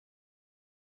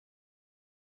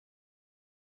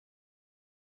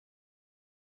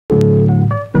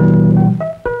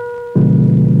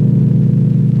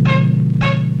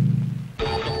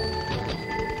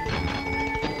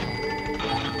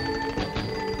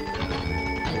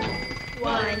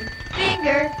1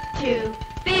 finger, 2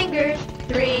 fingers,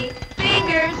 3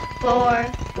 fingers, 4.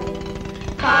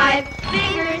 5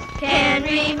 fingers can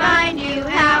remind you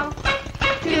how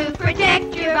to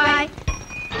protect your bike.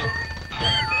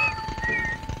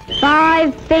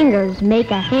 5 fingers make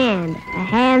a hand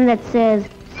that says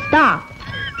stop.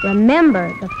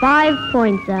 Remember the 5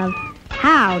 points of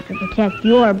how to protect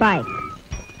your bike.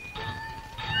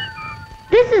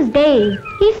 This is Dave.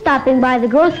 He's stopping by the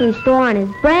grocery store on his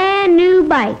brand new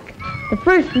bike. The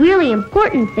first really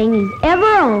important thing he's ever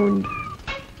owned.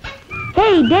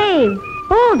 Hey, Dave,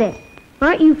 hold it.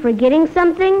 Aren't you forgetting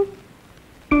something?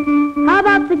 How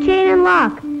about the chain and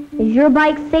lock? Is your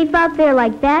bike safe out there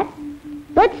like that?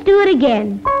 Let's do it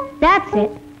again. That's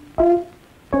it.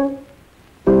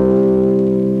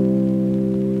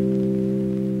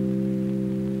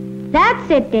 That's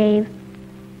it, Dave.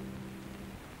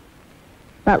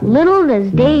 But little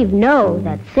does Dave know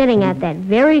that sitting at that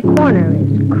very corner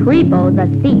is Creepo the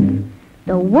thief,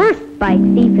 the worst bike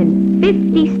thief in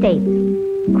 50 states.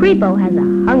 Creepo has a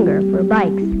hunger for bikes,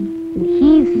 and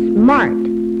he's smart.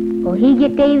 Will he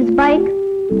get Dave's bike?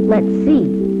 Let's see.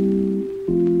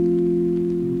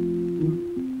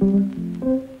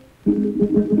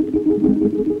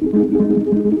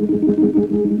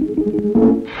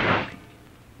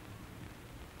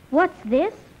 What's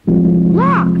this?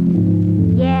 Locked!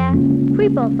 Yeah,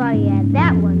 Creepo thought he had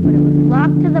that one, but it was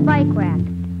locked to the bike rack.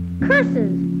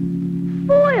 Curses!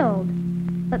 Foiled!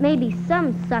 But maybe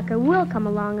some sucker will come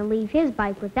along and leave his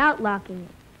bike without locking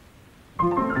it.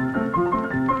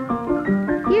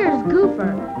 Here's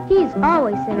Goofer. He's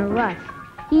always in a rush.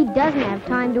 He doesn't have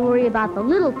time to worry about the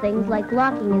little things like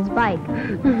locking his bike.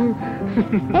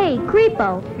 Hey,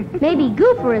 Creepo, maybe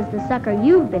Goofer is the sucker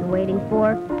you've been waiting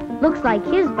for. Looks like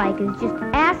his bike is just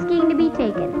asking to be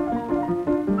taken.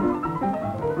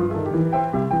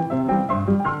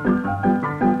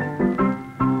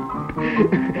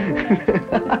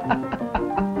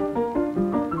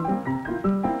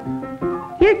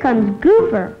 Here comes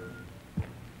Goofer.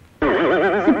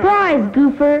 Surprise,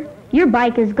 Goofer. Your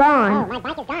bike is gone. Oh, my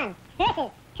bike is gone.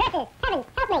 Curses! Curses! Heavens,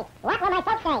 help me! What will my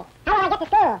folks say? How will I get to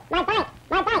school? My bike!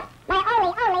 My bike! My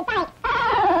only bike!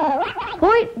 Oh!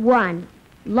 Point 1.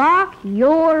 Lock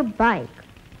your bike,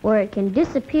 or it can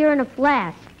disappear in a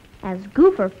flash, as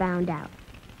Goofer found out.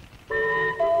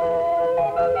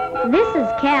 This is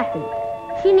Kathy.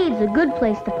 She needs a good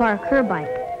place to park her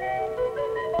bike.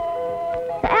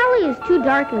 The alley is too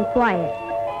dark and quiet.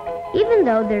 Even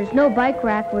though there's no bike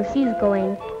rack where she's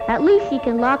going, at least she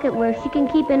can lock it where she can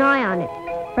keep an eye on it,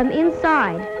 from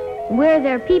inside, where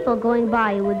there are people going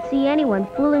by who would see anyone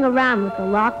fooling around with a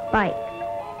locked bike.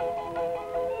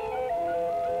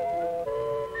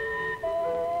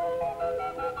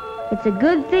 It's a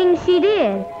good thing she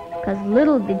did, because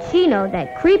little did she know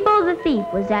that Creepo the thief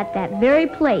was at that very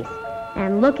place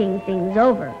and looking things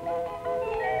over.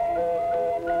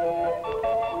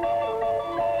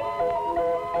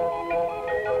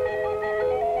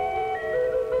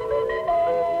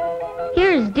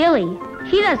 Here's Dilly.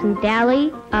 She doesn't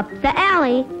dally. Up the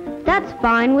alley. That's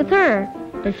fine with her.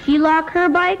 Does she lock her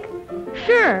bike?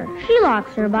 Sure, she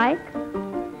locks her bike.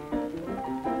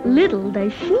 Little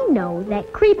does she know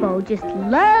that Creepo just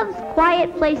loves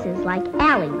quiet places like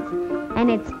alleys, and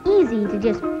it's easy to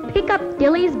just pick up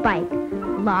Dilly's bike,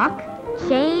 lock,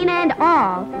 chain and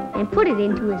all, and put it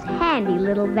into his handy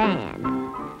little van.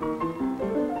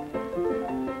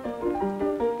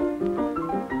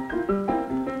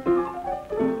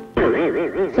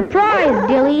 Surprise,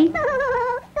 Dilly!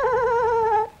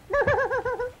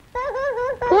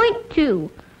 Point 2.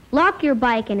 Lock your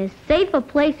bike in as safe a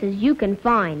place as you can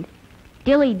find.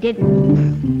 Dilly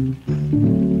didn't.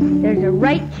 There's a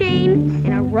right chain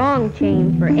and a wrong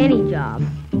chain for any job.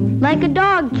 Like a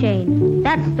dog chain.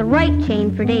 That's the right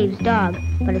chain for Dave's dog,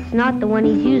 but it's not the one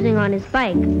he's using on his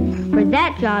bike. For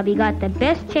that job, he got the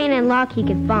best chain and lock he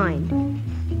could find.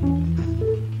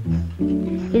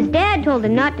 His dad told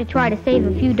him not to try to save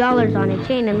a few dollars on a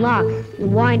chain and lock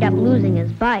and wind up losing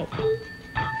his bike.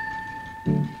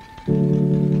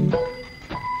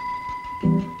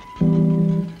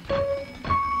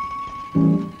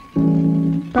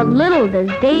 But little does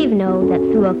Dave know that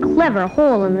through a clever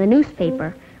hole in the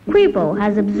newspaper, Creepo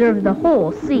has observed the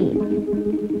whole scene.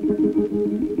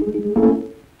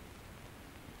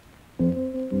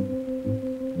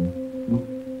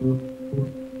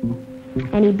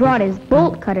 And he brought his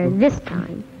bolt cutter this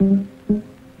time.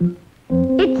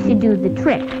 It should do the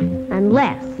trick,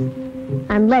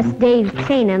 unless Dave's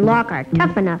chain and lock are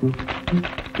tough enough.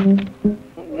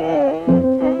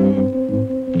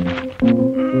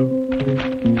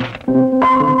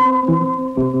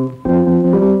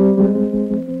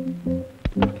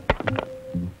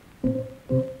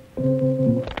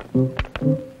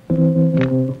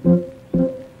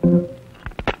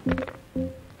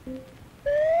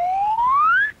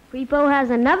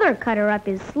 another cutter up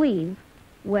his sleeve.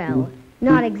 Well,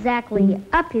 not exactly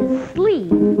up his sleeve,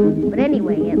 but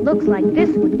anyway, it looks like this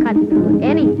would cut through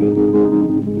anything.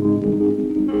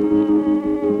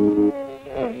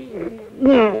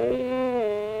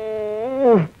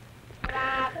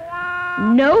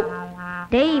 Nope.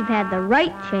 Dave had the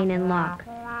right chain and lock.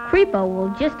 Creepo will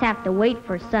just have to wait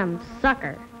for some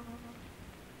sucker.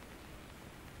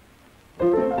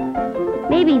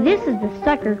 Maybe this is the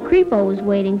sucker Creepo was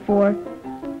waiting for.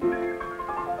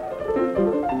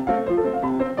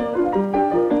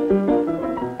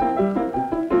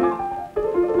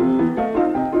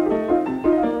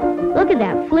 Look at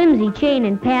that flimsy chain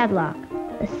and padlock,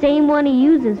 the same one he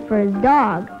uses for his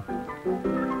dog.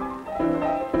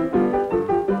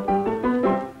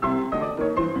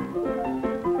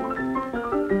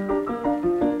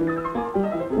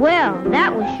 Well,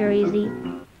 that was sure easy.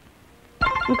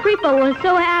 And Creepo was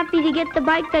so happy to get the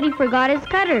bike that he forgot his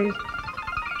cutters.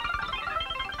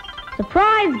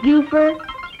 Surprise, Goofer!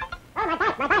 Oh, my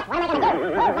bike, what am I going to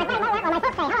do? Oh, my bike, what will my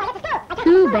folks say? How will I get to school?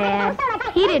 Too bad.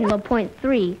 He didn't know point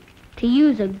 3, to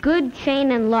use a good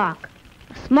chain and lock.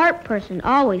 A smart person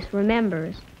always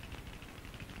remembers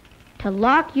to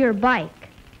lock your bike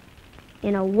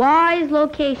in a wise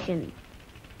location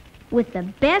with the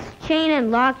best chain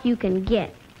and lock you can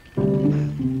get.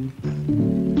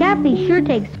 Kathy sure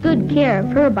takes good care of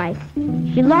her bike.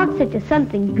 She locks it to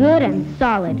something good and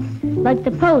solid, like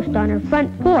the post on her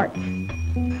front porch.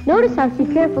 Notice how she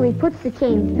carefully puts the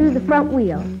chain through the front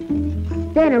wheel,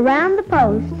 then around the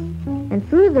post, and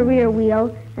through the rear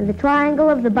wheel and the triangle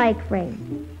of the bike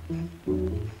frame.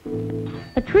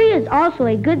 A tree is also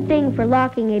a good thing for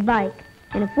locking a bike,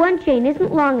 and if one chain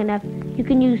isn't long enough, you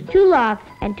can use 2 locks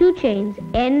and 2 chains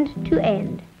end to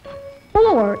end.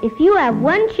 Or, if you have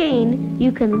one chain,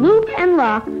 you can loop and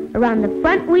lock around the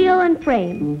front wheel and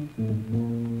frame,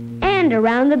 and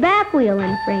around the back wheel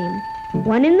and frame,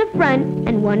 one in the front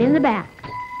and one in the back.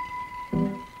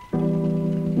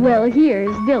 Well,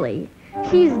 here's Dilly.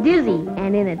 She's dizzy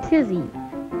and in a tizzy.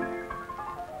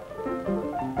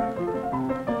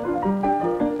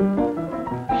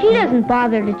 She doesn't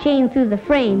bother to chain through the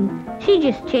frame. She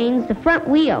just chains the front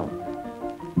wheel.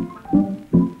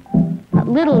 But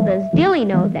little does Dilly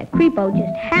know that Creepo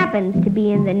just happens to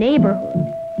be in the neighborhood.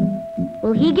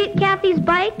 Will he get Kathy's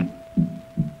bike?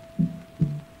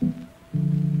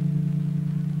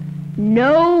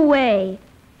 No way.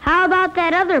 How about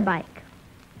that other bike?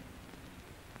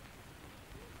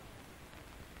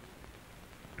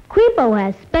 Creepo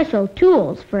has special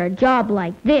tools for a job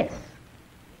like this.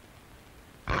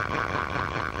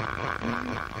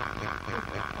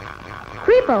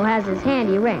 Creepo has his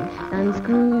handy wrench,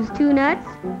 unscrews 2 nuts,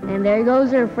 and there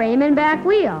goes her frame and back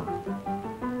wheel.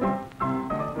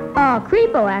 All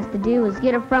Creepo has to do is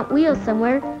get a front wheel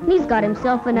somewhere, and he's got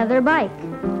himself another bike.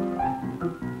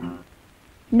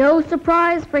 No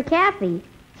surprise for Kathy.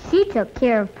 She took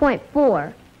care of point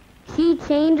 4. She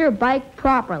chained her bike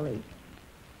properly.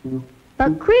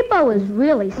 But Creepo is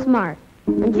really smart,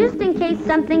 and just in case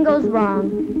something goes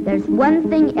wrong, there's one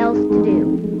thing else to do.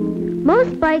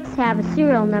 Most bikes have a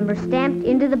serial number stamped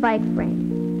into the bike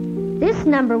frame. This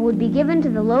number would be given to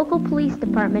the local police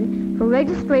department for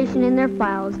registration in their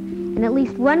files, and at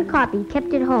least one copy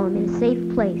kept at home in a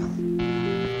safe place.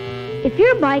 If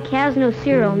your bike has no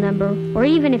serial number, or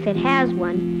even if it has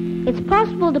one, it's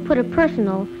possible to put a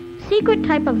personal, secret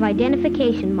type of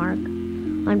identification mark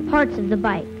on parts of the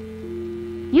bike.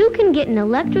 You can get an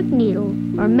electric needle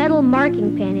or metal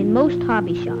marking pen in most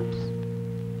hobby shops.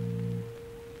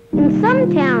 In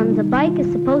some towns, a bike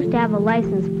is supposed to have a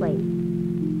license plate.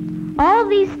 All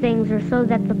these things are so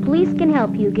that the police can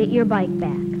help you get your bike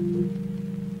back.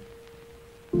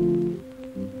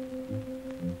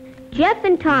 Jeff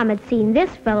and Tom had seen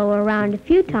this fellow around a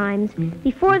few times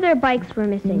before their bikes were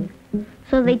missing,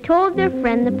 so they told their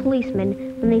friend the policeman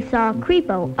when they saw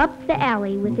Creepo up the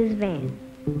alley with his van.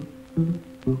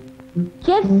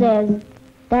 Jeff says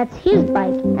that's his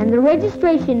bike and the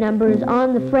registration number is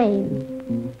on the frame.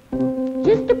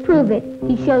 Just to prove it,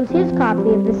 he shows his copy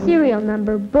of the serial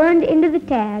number burned into the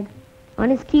tag on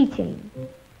his keychain.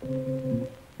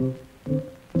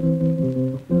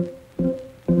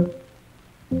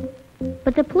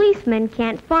 But the policeman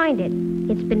can't find it.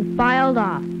 It's been filed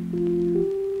off.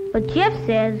 But Jeff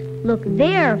says, look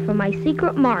there for my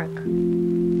secret mark.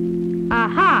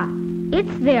 Aha!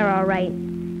 It's there all right.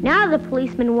 Now the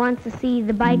policeman wants to see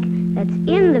the bike that's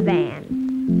in the van.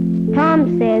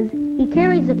 Tom says he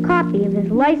carries a copy of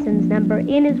his license number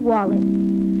in his wallet.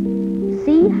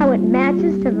 See how it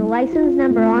matches to the license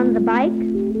number on the bike?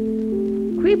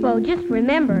 Creepo just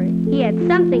remembered he had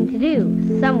something to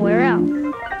do somewhere else.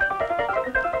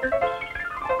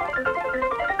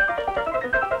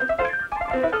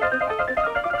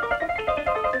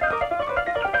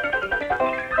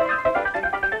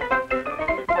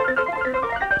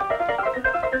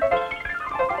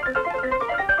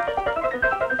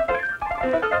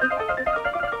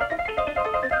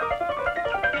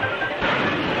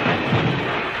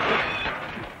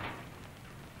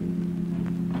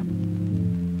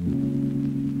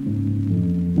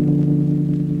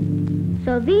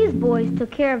 So these boys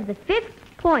took care of the 5th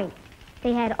point.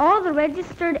 They had all the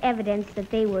registered evidence that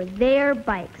they were their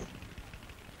bikes.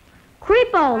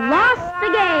 Creepo lost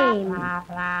the game.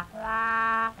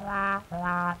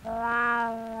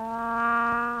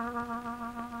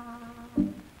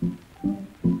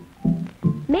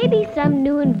 Maybe some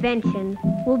new invention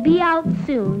will be out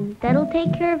soon that'll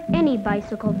take care of any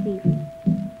bicycle thief.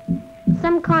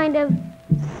 Some kind of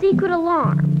secret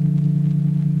alarm.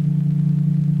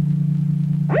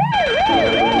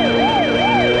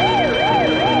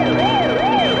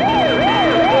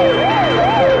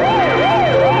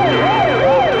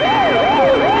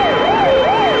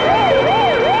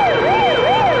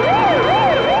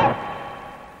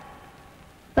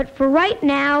 But for right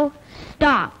now,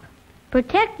 stop.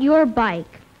 Protect your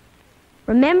bike.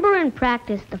 Remember and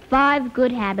practice the 5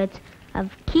 good habits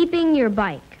of keeping your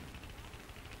bike.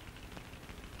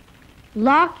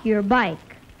 Lock your bike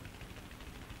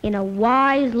in a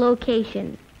wise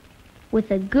location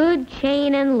with a good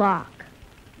chain and lock,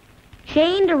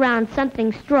 chained around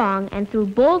something strong and through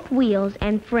both wheels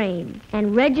and frame,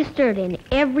 and registered in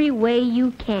every way you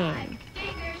can.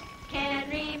 Fingers can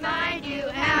remind you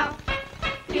how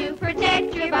to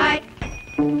protect your bike.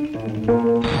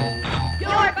 Your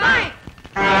bike!